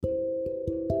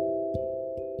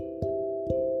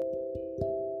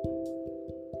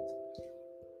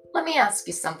Let me ask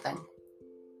you something.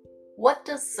 What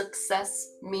does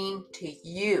success mean to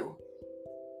you?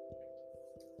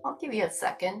 I'll give you a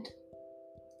second.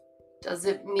 Does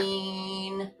it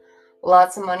mean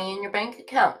lots of money in your bank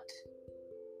account?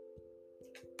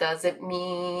 Does it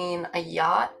mean a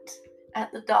yacht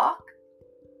at the dock?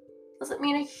 Does it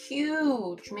mean a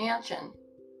huge mansion?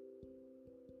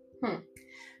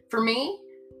 For me,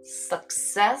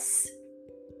 success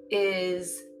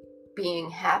is being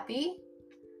happy,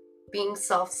 being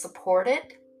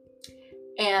self-supported,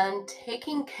 and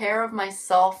taking care of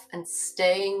myself and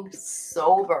staying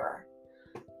sober.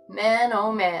 Man,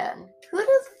 oh man, who'd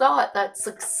have thought that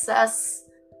success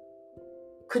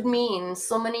could mean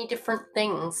so many different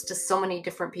things to so many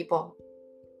different people?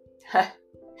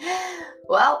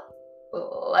 Well,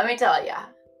 let me tell ya,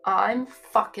 I'm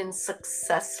fucking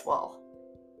successful.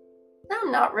 Now,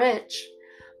 I'm not rich,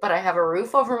 but I have a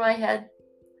roof over my head,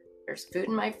 there's food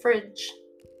in my fridge,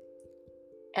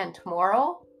 and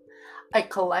tomorrow, I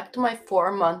collect my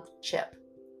 4-month chip.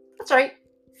 That's right,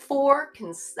 4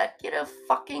 consecutive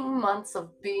fucking months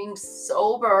of being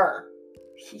sober.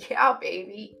 Yeah,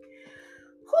 baby.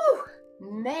 Whew,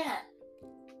 man.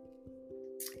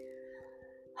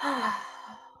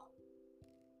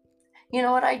 You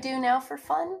know what I do now for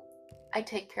fun? I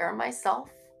take care of myself.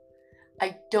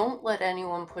 I don't let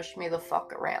anyone push me the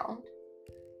fuck around.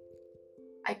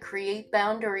 I create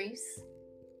boundaries.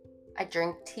 I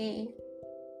drink tea.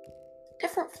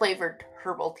 Different flavored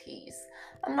herbal teas.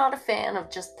 I'm not a fan of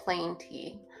just plain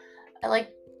tea. I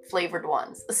like flavored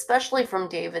ones, especially from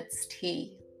David's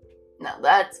Tea. Now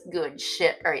that's good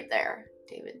shit right there,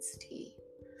 David's Tea.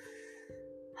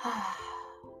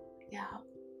 Yeah.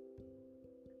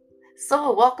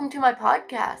 So, welcome to my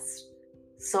podcast.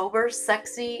 Sober,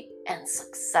 sexy, and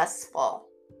successful.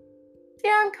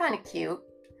 Yeah, I'm kind of cute.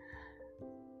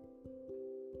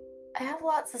 I have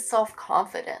lots of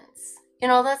self-confidence. You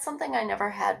know, that's something I never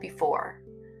had before.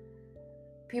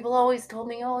 People always told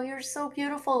me, oh, you're so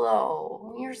beautiful,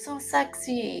 though. You're so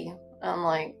sexy. I'm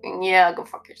like, yeah, go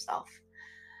fuck yourself.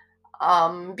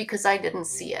 Because I didn't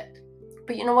see it.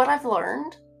 But you know what I've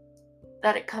learned?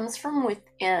 That it comes from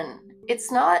within.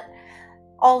 It's not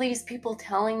all these people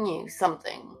telling you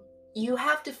something. You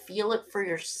have to feel it for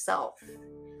yourself.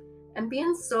 And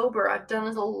being sober, I've done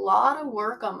a lot of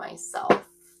work on myself.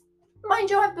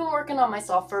 Mind you, I've been working on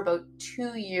myself for about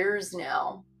 2 years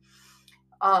now.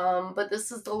 But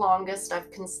this is the longest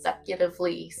I've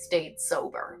consecutively stayed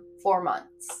sober. 4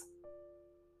 months.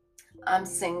 I'm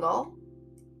single.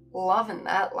 Loving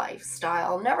that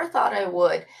lifestyle. Never thought I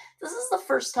would. This is the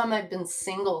first time I've been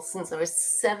single since I was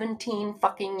 17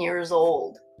 fucking years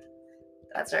old.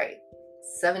 That's right.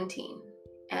 17.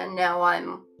 And now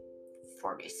I'm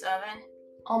 47.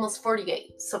 Almost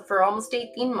 48. So for almost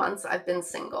 18 months, I've been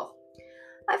single.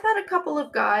 I've had a couple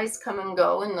of guys come and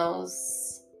go in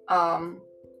those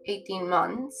 18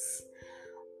 months.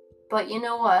 But you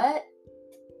know what?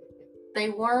 They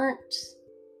weren't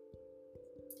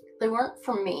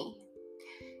for me.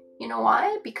 You know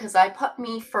why? Because I put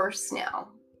me first now.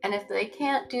 And if they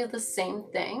can't do the same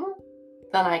thing,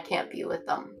 then I can't be with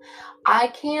them. I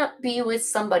can't be with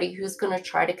somebody who's going to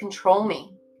try to control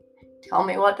me, tell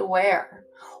me what to wear,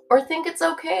 or think it's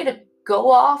okay to go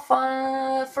off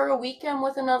for a weekend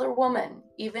with another woman,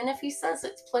 even if he says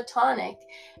it's platonic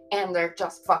and they're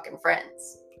just fucking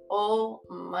friends. Oh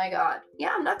my God.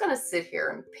 Yeah, I'm not going to sit here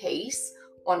and pace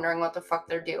wondering what the fuck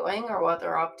they're doing or what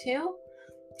they're up to.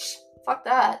 Fuck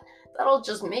that. That'll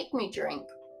just make me drink.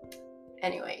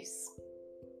 Anyways.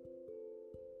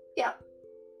 Yeah.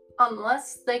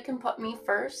 Unless they can put me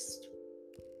first,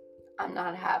 I'm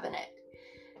not having it.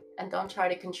 And don't try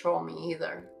to control me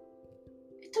either.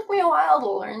 It took me a while to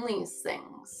learn these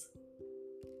things.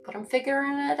 But I'm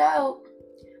figuring it out.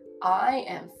 I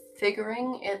am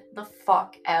figuring it the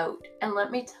fuck out. And let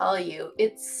me tell you,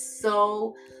 it's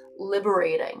so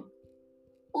liberating.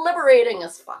 Liberating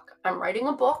as fuck. I'm writing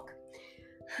a book.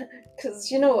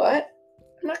 Because you know what?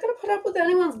 I'm not going to put up with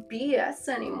anyone's BS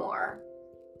anymore.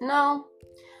 No.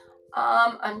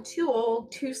 I'm too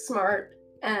old, too smart,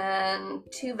 and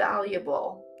too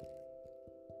valuable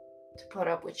to put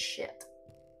up with shit.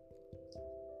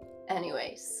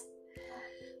 Anyways.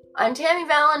 I'm Tammy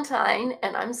Valentine,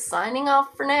 and I'm signing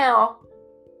off for now.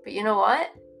 But you know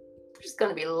what? There's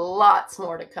going to be lots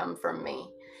more to come from me.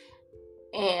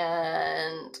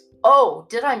 And, oh,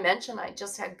 did I mention I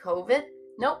just had COVID?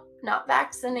 Nope, not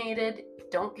vaccinated.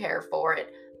 Don't care for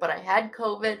it. But I had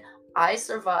COVID. I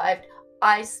survived.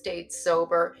 I stayed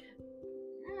sober.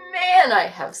 man, I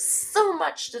have so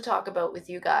much to talk about with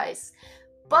you guys.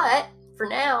 But for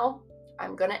now,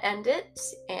 I'm going to end it.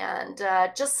 And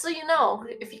just so you know,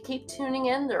 if you keep tuning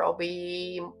in, there'll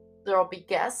be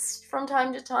guests from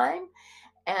time to time.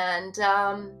 And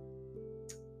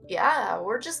yeah,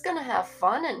 we're just going to have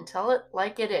fun and tell it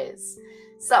like it is.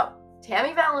 So,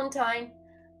 Tammy Valentine,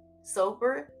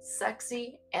 sober,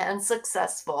 sexy, and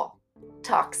successful.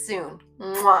 Talk soon.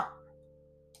 Mwah.